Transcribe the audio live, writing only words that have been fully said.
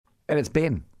And it's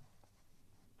Ben.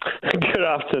 Good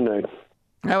afternoon.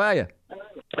 How are you?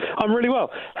 I'm really well.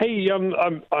 Hey,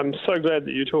 I'm so glad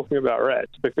that you're talking about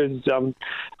rats because, as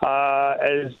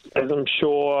I'm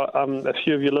sure a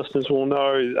few of your listeners will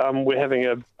know, we're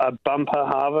having a bumper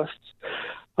harvest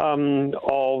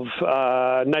of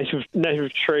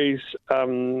native trees,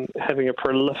 having a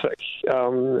prolific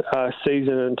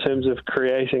season in terms of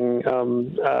creating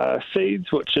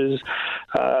seeds, which is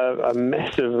a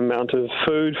massive amount of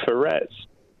food for rats,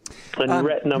 and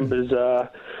rat numbers are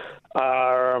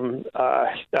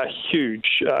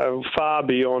huge, far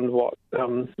beyond what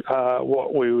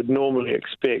we would normally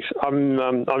expect. I'm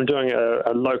doing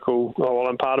a local. Well,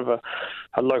 I'm part of a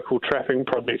local trapping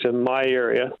project in my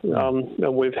area,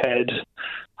 and we've had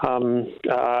in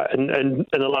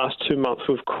the last 2 months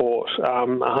we've caught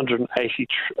 180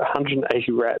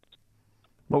 rats.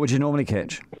 What would you normally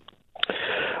catch?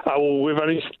 Well, we've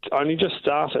only just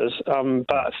started,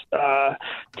 but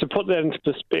to put that into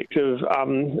perspective,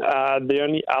 the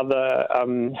only other,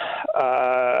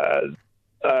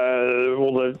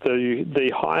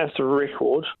 the highest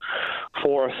record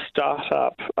for a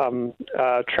startup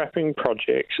trapping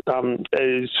project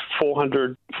is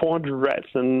 400 rats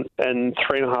in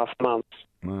 3.5 months.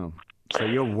 Wow. So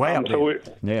you're way up so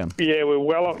there. We're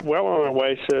well on our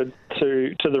way to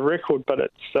the record, but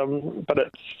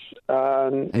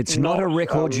it's not a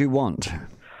record you want.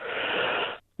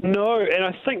 No, and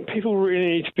I think people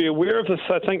really need to be aware of this.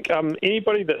 I think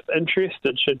anybody that's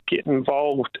interested should get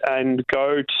involved and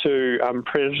go to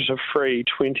Predator Free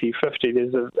 2050.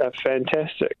 There's a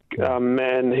fantastic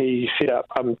man. He set up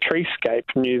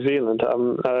Treescape New Zealand. A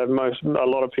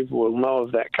lot of people will know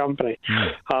of that company,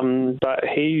 but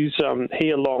he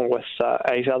along with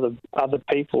 8 other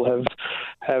people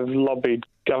have lobbied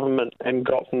government and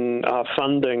gotten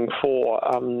funding for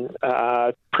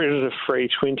Predator Free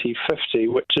 2050,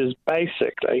 which is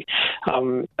basically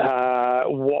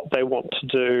what they want to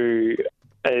do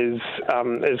is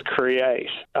create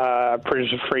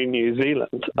Predator Free New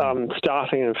Zealand,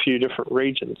 starting in a few different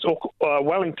regions.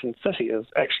 Wellington City is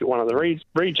actually one of the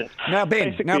regions. Now,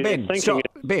 Ben, stop.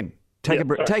 Ben. Take a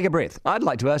breath. I'd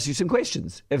like to ask you some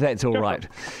questions, if that's all right,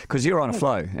 because you're on a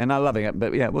flow, and I'm loving it.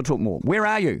 But yeah, we'll talk more. Where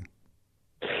are you?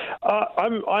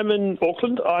 I'm in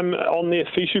Auckland. I'm on the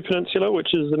Fishu Peninsula,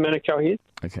 which is the Manukau Head.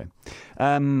 Okay.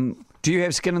 Do you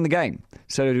have skin in the game?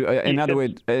 So, in other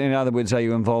words, are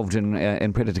you involved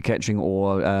in predator catching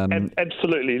or?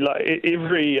 Absolutely. Like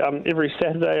every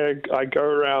Saturday, I go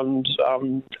around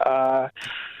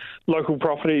local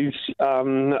properties.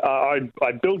 I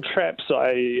build traps.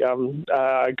 I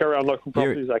go around local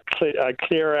properties. I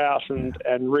clear out and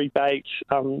rebait,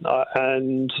 and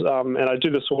I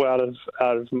do this all out of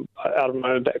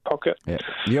my own back pocket. Yeah.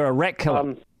 You're a rat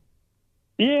killer.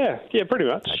 Yeah, pretty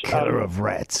much. A killer of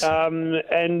rats. And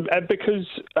because,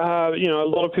 a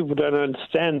lot of people don't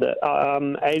understand that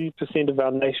 80% of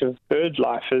our native bird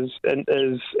life is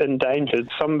endangered.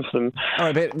 Some of them...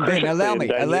 All right, Ben, allow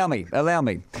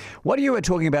me. What you were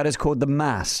talking about is called the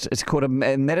mast. It's called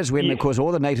and that is when, of course,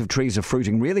 all the native trees are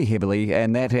fruiting really heavily,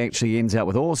 and that actually ends up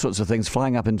with all sorts of things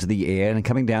flying up into the air and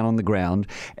coming down on the ground,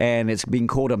 and it's been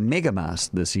called a mega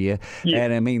mast this year,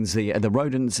 and it means the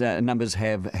rodents' numbers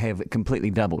have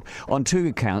completely doubled on 2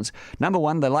 accounts. Number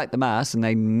one, they like the mast and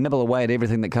they nibble away at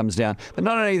everything that comes down. But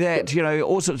not only that,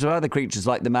 all sorts of other creatures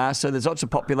like the mast. So there's lots of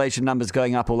population numbers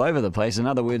going up all over the place. In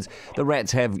other words, the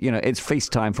rats have, it's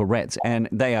feast time for rats, and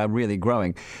they are really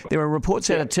growing. There are reports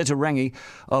out of Titirangi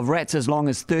of rats as long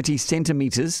as 30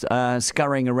 centimetres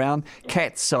scurrying around,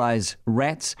 cat-size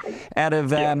rats, in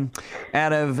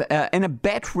a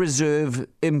bat reserve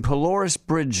in Pelorus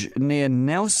Bridge near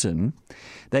Nelson.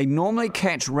 They normally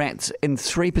catch rats in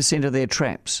 3% of their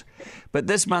traps, but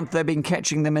this month they've been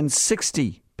catching them in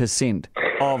 60%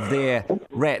 of their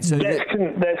rats. So that's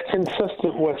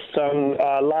consistent with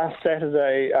last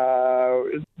Saturday.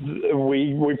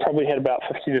 We probably had about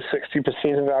 50 to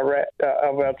 60% of our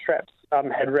traps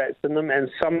had rats in them,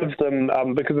 and some of them,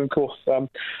 because of course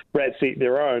rats eat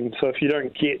their own. So if you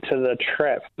don't get to the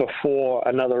trap before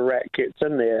another rat gets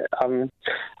in there,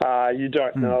 you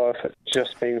don't know if it's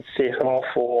just been set off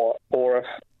or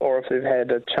if they've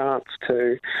had a chance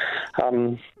to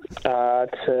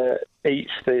eat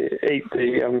the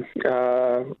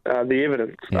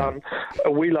evidence. Yeah.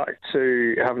 We like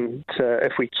to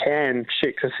if we can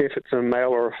check to see if it's a male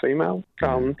or a female.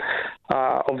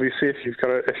 Obviously, if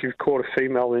you've caught a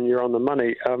female, then you're on the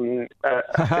money. A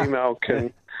female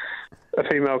can. A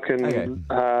female can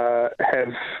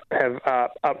have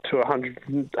up to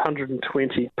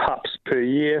 120 pups per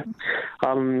year,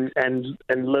 and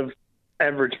live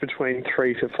average between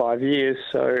 3 to 5 years.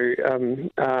 So,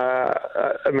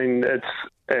 I mean,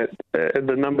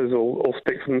 the numbers all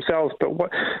speak for themselves. But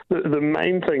the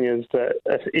main thing is that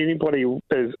if anybody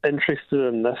is interested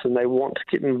in this and they want to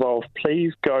get involved,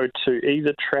 please go to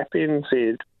either Trap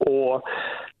NZ or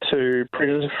to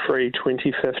Predator Free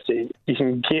 2050. You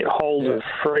can get hold of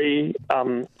free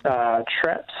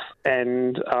traps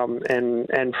and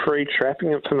free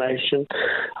trapping information,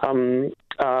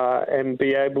 and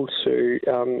be able to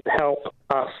help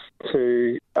us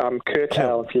to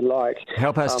curtail, if you like.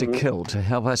 Help us to kill, to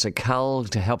help us to cull,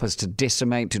 to help us to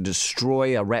decimate, to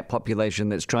destroy a rat population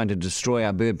that's trying to destroy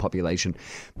our bird population.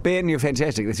 Ben, you're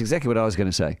fantastic. That's exactly what I was going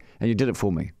to say. And you did it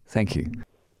for me. Thank you.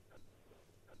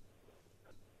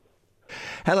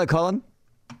 Hello, Colin.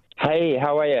 Hey,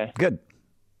 how are you? Good.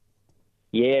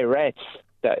 Yeah, rats.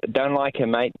 Don't like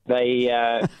them, mate. They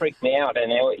freak me out,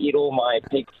 and they'll eat all my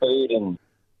pig food and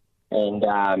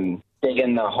dig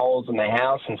in the holes in the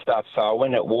house and stuff. So I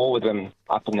went at war with them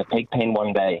up in the pig pen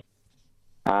one day.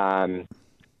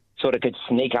 Sort of could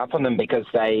sneak up on them because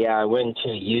they weren't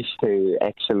too used to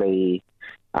actually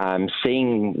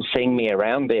seeing me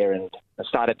around there, and I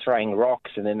started throwing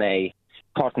rocks, and then they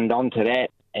cottoned onto that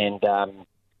and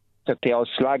took the old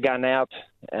slug gun out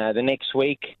the next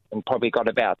week and probably got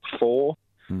about four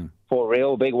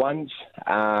real big ones.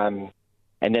 And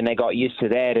then they got used to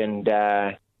that and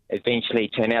eventually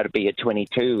turned out to be a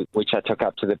 22, which I took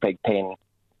up to the pig pen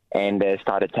and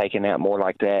started taking out more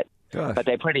like that. Gosh. But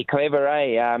they're pretty clever,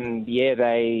 eh? Yeah,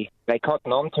 they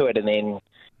cotton onto it, and then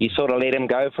you sort of let them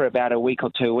go for about a week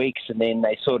or 2 weeks, and then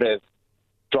they sort of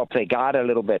drop their guard a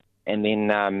little bit, and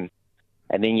then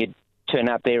you turn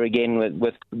up there again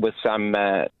with some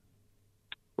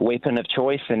weapon of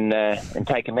choice and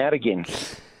take them out again.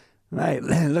 Mate,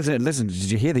 listen,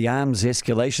 did you hear the arms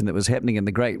escalation that was happening in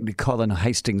the great Colin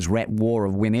Hastings rat war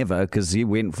of whenever? Because he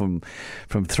went from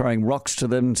throwing rocks to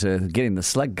them to getting the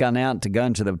slug gun out to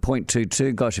going to the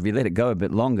 .22. Gosh, if you let it go a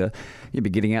bit longer, you'd be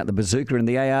getting out the bazooka and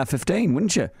the AR-15,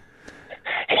 wouldn't you?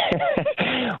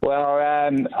 Well,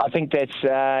 I think that's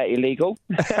illegal.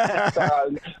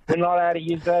 So we're not allowed to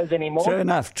use those anymore. True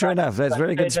enough. That's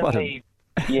very good spotting.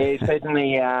 Yeah,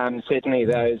 certainly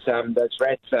those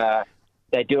rats.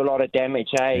 They do a lot of damage,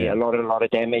 Yeah. A lot of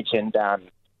damage, and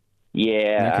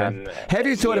yeah. Okay. Have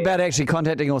you thought about actually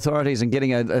contacting authorities and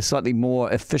getting a slightly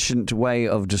more efficient way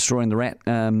of destroying the rat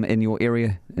in your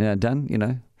area done? You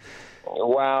know.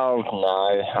 Well,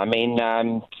 no. I mean,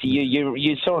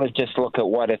 you sort of just look at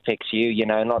what affects you, you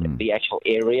know, not the actual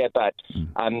area. But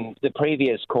the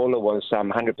previous caller was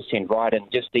 100% right, and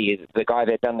just the guy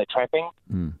that done the trapping,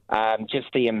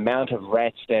 just the amount of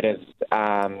rats that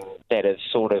have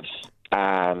sort of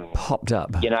popped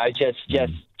up, you know,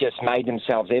 just made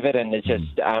themselves evident. It's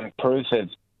just proof of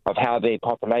how their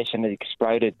population had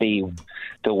exploded, the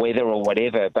weather or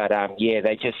whatever. But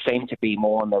they just seem to be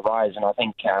more on the rise, and I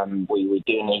think we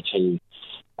do need to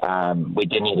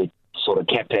sort of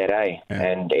cap that,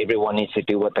 and everyone needs to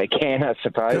do what they can, I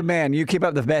suppose. Good man, you keep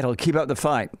up the battle, keep up the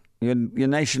fight. Your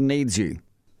nation needs you.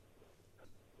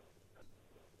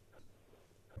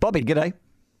 Bobby, g'day.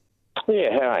 Yeah,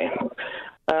 hi.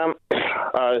 I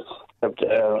was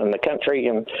in the country,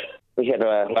 and we had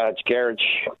a large garage,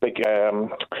 big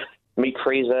meat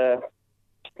freezer,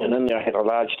 and in there I had a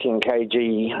large 10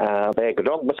 kg bag of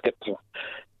dog biscuits.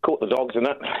 Caught the dogs in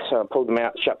it, so I pulled them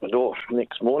out, shut the door.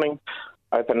 Next morning,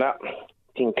 opened up,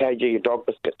 10 kg of dog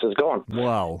biscuits is gone.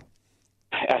 Wow.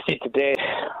 I said to Dad,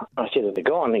 are they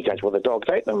gone? He goes, well, the dogs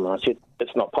ate them. I said,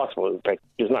 it's not possible.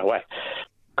 There's no way.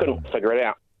 Couldn't figure it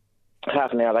out.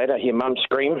 Half an hour later, I hear Mum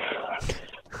scream.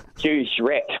 Huge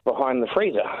rat behind the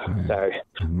freezer. So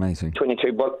amazing.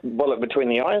 22 bullet between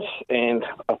the eyes, and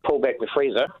I pull back the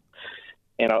freezer,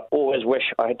 and I always wish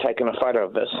I had taken a photo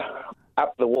of this.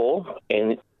 Up the wall,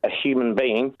 and a human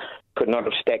being could not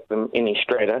have stacked them any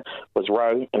straighter, was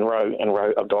row and row and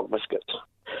row of dog biscuits.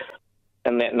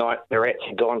 And that night, the rats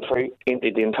had gone through,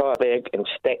 emptied the entire bag, and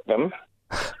stacked them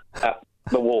up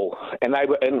the wall. And they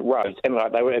were in rows, and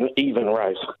they were in even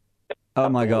rows. Oh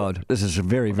my God! This is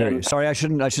very, very. Sorry, I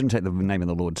shouldn't take the name of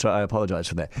the Lord. So I apologise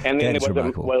for that. And then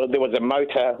there was a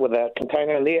motor with a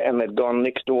container in there, and they'd gone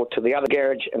next door to the other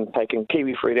garage and taken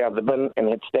kiwi fruit out of the bin, and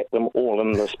had stacked them all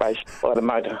in the space by the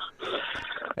motor.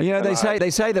 And, you know, they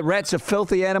say that rats are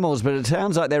filthy animals, but it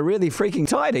sounds like they're really freaking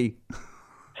tidy.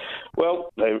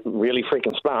 Well, they're really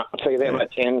freaking smart, I'll tell you that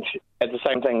much. And at the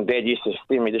same time, Dad used to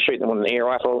steer me to shoot them with an air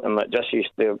rifle, and that just used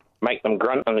to make them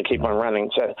grunt and keep on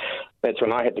running. So that's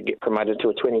when I had to get promoted to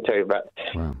a 22. But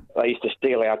I used to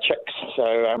steal our chicks.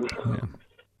 So,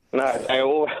 no,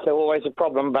 they're always a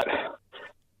problem. But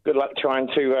good luck trying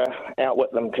to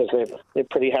outwit them because they're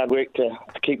pretty hard work to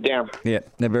keep down. Yeah,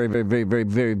 they're very, very, very, very,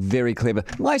 very, very clever.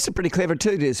 Mice are pretty clever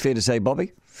too, it's fair to say,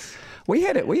 Bobby. We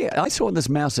had it. I saw this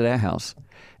mouse at our house,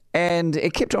 and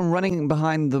it kept on running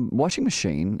behind the washing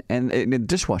machine and the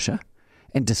dishwasher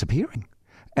and disappearing.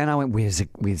 And I went, where's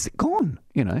it gone?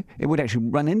 You know, it would actually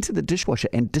run into the dishwasher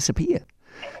and disappear.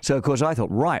 So, of course, I thought,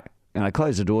 right. And I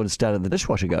closed the door and started the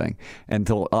dishwasher going and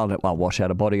thought, I'll wash out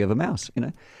a body of a mouse, you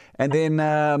know. And then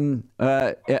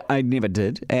I never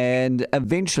did. And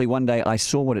eventually one day I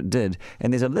saw what it did.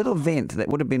 And there's a little vent that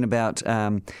would have been about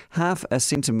half a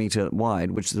centimetre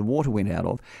wide, which the water went out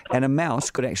of. And a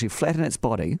mouse could actually flatten its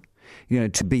body, you know,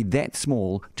 to be that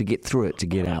small to get through it, to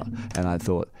get out. And I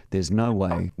thought, there's no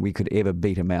way we could ever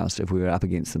beat a mouse if we were up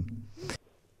against them.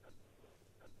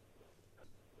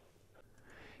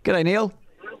 G'day, Neil.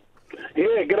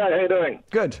 Yeah, g'day, how you doing?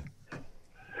 Good.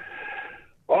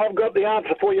 I've got the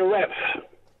answer for your rats.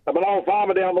 I'm an old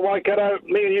farmer down the Waikato.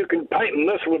 Me and you can patent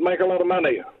this would make a lot of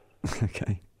money.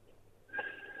 Okay.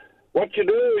 What you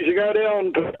do is you go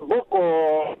down to the brook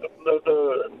or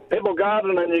the pebble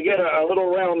garden and you get a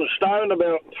little round stone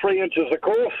about 3 inches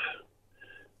across.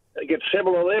 You get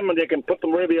several of them and you can put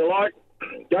them wherever you like.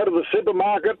 Go to the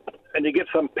supermarket and you get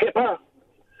some pepper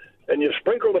and you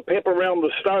sprinkle the pepper around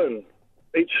the stone.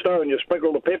 Each stone you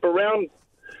sprinkle the pepper around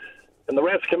and the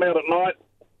rats come out at night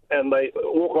and they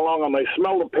walk along and they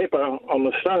smell the pepper on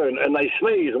the stone and they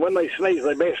sneeze. And when they sneeze,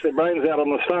 they bash their brains out on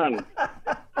the stone.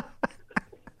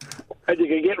 And you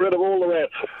can get rid of all the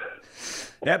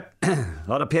rats. Yep, a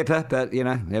lot of pepper, but, you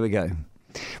know, there we go.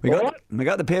 We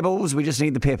got the pebbles, we just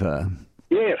need the pepper.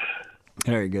 Yes.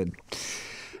 Very good.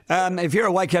 If you're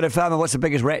a Waikato farmer, what's the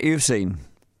biggest rat you've seen?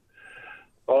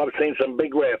 I've seen some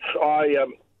big rats.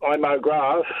 I mow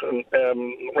grass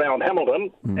around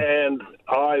Hamilton, and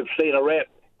I've seen a rat.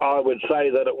 I would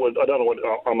say that it was, I don't know what,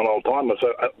 I'm an old timer,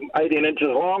 so 18 inches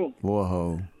long.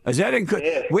 Whoa. Is that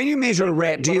Yeah. When you measure a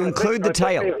rat, do you include the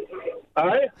tail?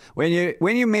 When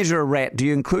you measure a rat, do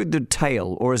you include the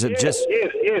tail, or is it just...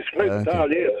 Yes, include the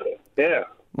tail, yes. Yeah.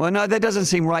 Well, no, that doesn't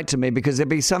seem right to me because there'd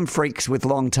be some freaks with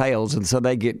long tails and so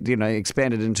they get, you know,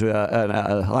 expanded into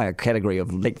a higher category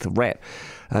of length of rat.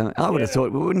 I would have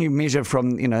thought, wouldn't you measure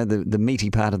from, you know, the meaty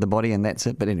part of the body and that's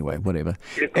it? But anyway, whatever.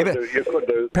 You could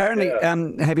do. Apparently,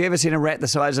 have you ever seen a rat the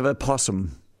size of a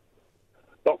possum?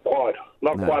 Not quite,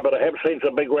 but I have seen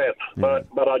some big rats. But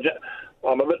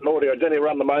I'm a bit naughty. I generally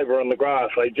run them over in the grass.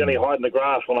 They generally hide in the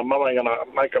grass when I'm mowing and I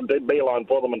make them dead beeline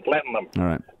for them and flatten them. All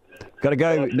right. Got to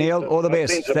go, Neil. All the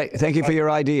best. Thank you for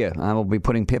your idea. I will be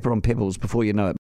putting pepper on pebbles before you know it.